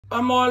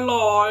Am I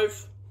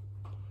live?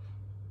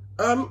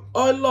 Am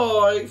I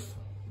live?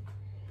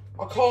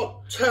 I can't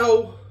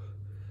tell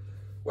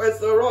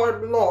whether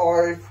I'm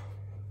live.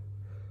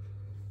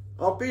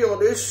 I'll be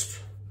honest,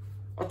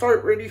 I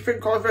don't really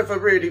think I've ever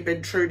really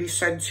been truly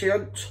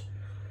sentient.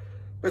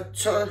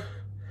 But,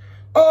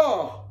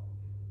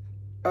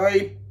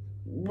 a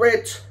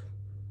red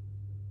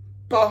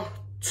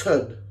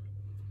button.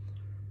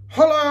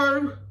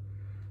 Hello,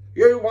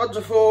 you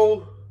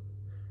wonderful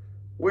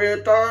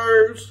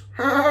weirdos.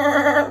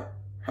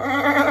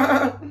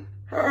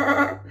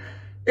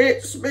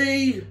 It's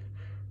me,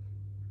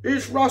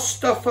 it's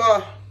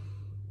Rustuffer.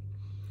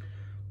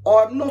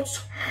 I'm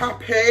not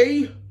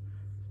happy,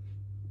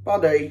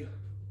 buddy.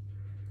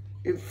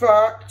 In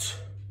fact,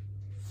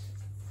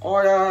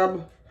 I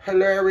am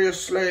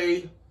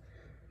hilariously,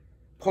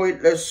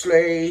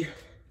 pointlessly,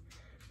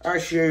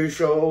 as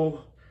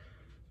usual,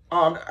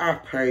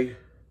 unhappy.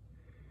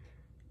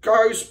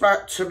 Goes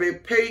back to my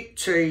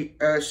PTSD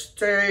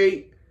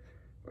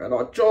when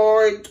I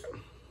joined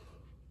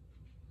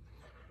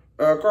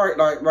Great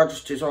Lake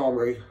Majesty's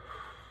Army.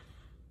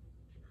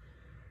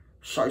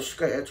 So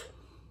scared.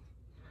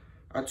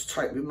 I had to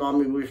take my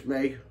mum in with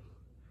me.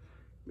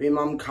 My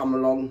mum come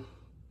along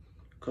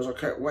because I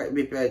kept wetting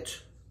my bed.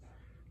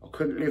 I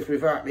couldn't live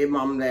without my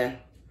mum there.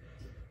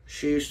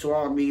 She used to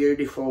iron my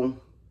uniform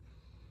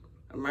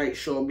and make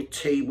sure my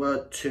tea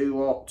weren't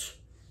too hot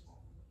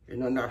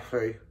in a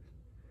naffy.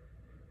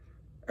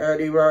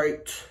 At any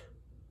rate,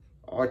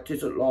 I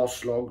didn't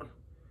last long,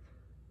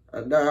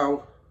 and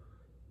now,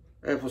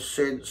 ever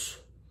since,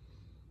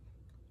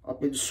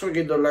 I've been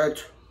swinging the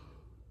lead,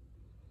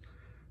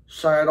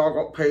 saying I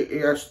got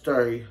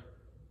PTSD.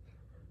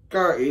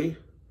 Gertie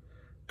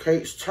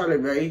keeps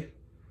telling me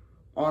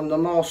I'm the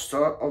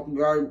master of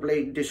my own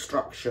bleeding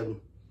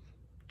destruction,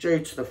 due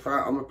to the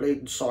fact I'm a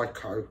bleeding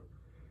psycho.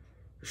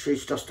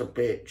 She's just a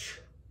bitch.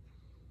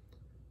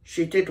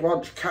 She did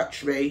once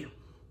catch me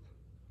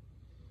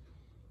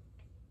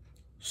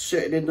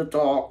sitting in the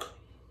dark,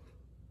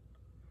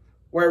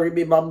 wearing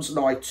my mum's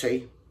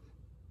nightie.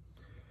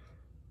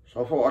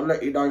 So I thought I'd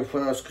let you know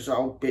first, because that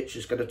old bitch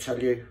is going to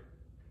tell you.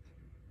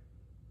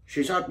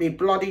 She's had me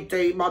bloody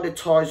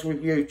demonetised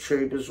with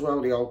YouTube as well,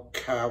 the old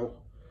cow.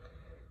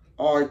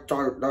 I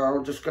don't know,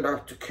 I'm just going to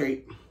have to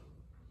keep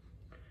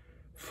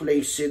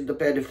fleecing the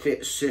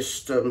benefit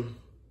system,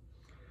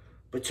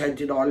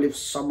 pretending I live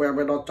somewhere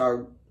when I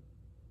don't.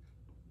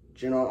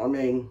 Do you know what I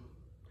mean?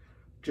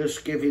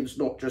 Just giving's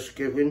not just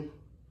giving.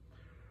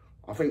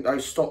 I think they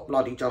stopped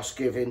bloody just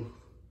giving,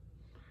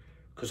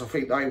 because I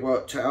think they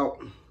worked it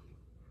out.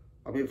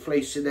 I've been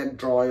fleecing them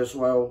dry as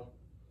well.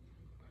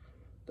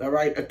 There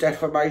ain't a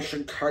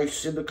defamation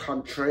case in the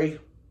country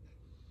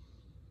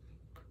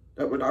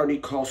that would only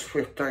cost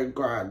 15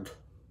 grand.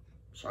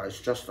 So it's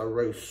just a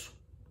ruse.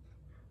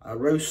 A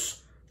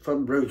ruse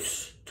from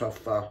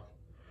Rustuffer.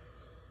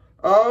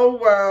 Oh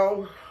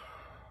well.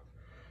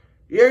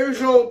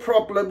 Usual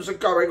problems are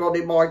going on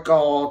in my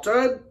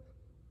garden.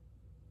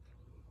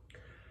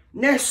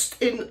 Nest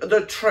in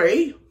the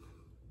tree.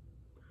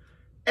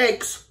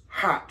 Eggs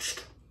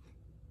hatched.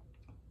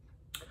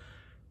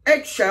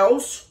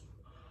 Eggshells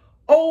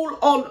all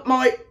on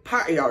my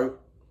patio.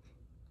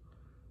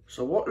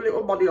 So what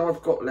little money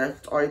I've got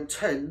left, I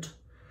intend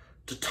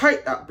to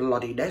take that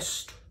bloody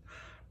nest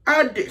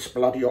and its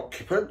bloody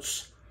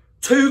occupants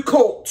to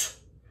court.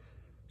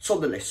 It's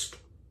on the list.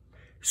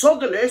 It's on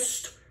the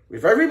list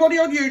with everybody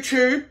on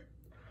YouTube,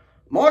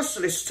 my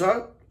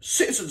solicitor,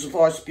 Citizens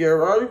Advice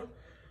Bureau,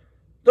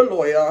 the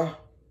lawyer,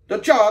 the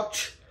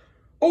judge,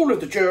 all of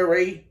the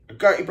jury, and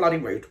Gertie bloody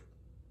Rude.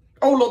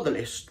 All on the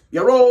list.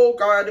 You're all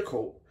going to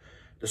court.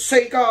 The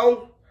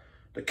seagull,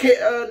 the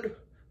kitten,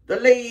 the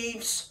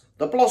leaves,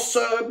 the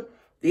blossom,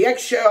 the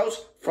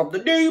eggshells from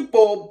the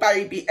newborn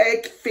baby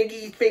egg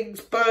thingy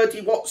things, birdie,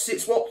 what's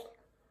it's what.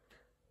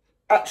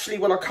 Actually,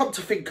 when I come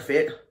to think of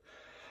it,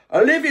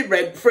 a living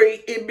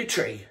rent-free in my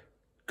tree.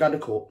 Going to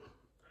court.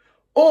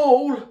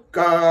 All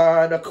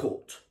going to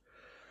court.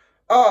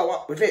 Oh,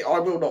 up with it, I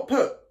will not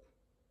put.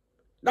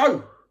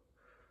 No.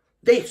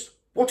 This,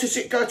 what is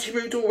it Gertie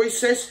Rude always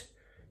says?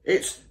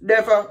 It's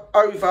never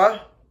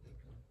over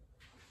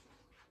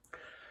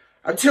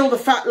until the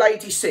fat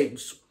lady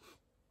sings.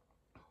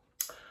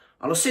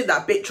 And I've seen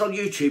that bitch on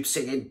YouTube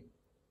singing.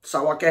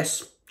 So I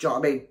guess, do you know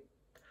what I mean?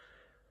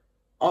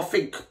 I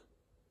think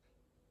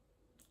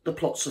the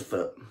plot's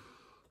afoot.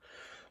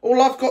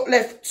 All I've got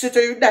left to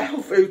do now,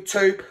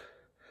 FoodTube,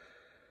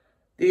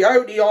 the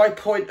only high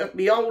point of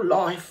my whole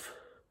life,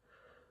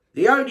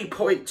 the only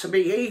point to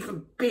me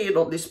even being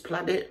on this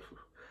planet,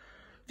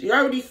 the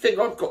only thing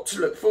I've got to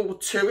look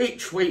forward to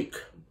each week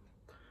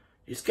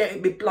is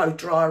getting my blow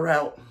dryer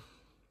out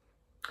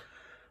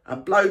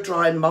and blow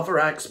drying Mother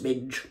Ag's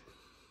minge.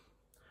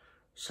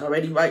 So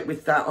anyway,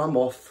 with that, I'm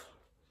off.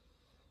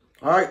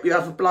 I hope you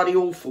have a bloody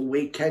awful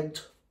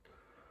weekend.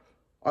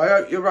 I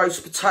hope your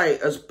roast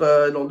potatoes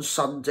burn on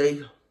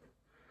Sunday.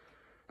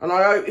 And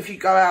I hope if you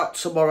go out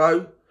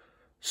tomorrow,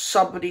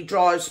 somebody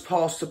drives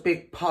past a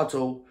big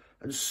puddle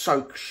and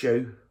soaks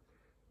you.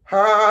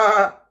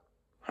 Ha!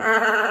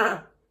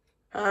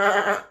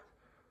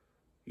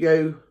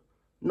 You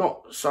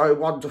not so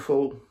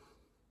wonderful,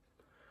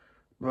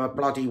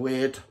 bloody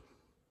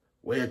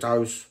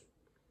weirdos.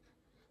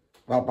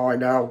 Bye-bye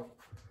now.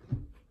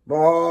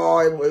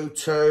 Bye,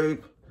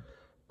 YouTube.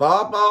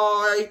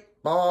 Bye-bye.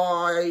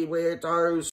 Bye, weirdos.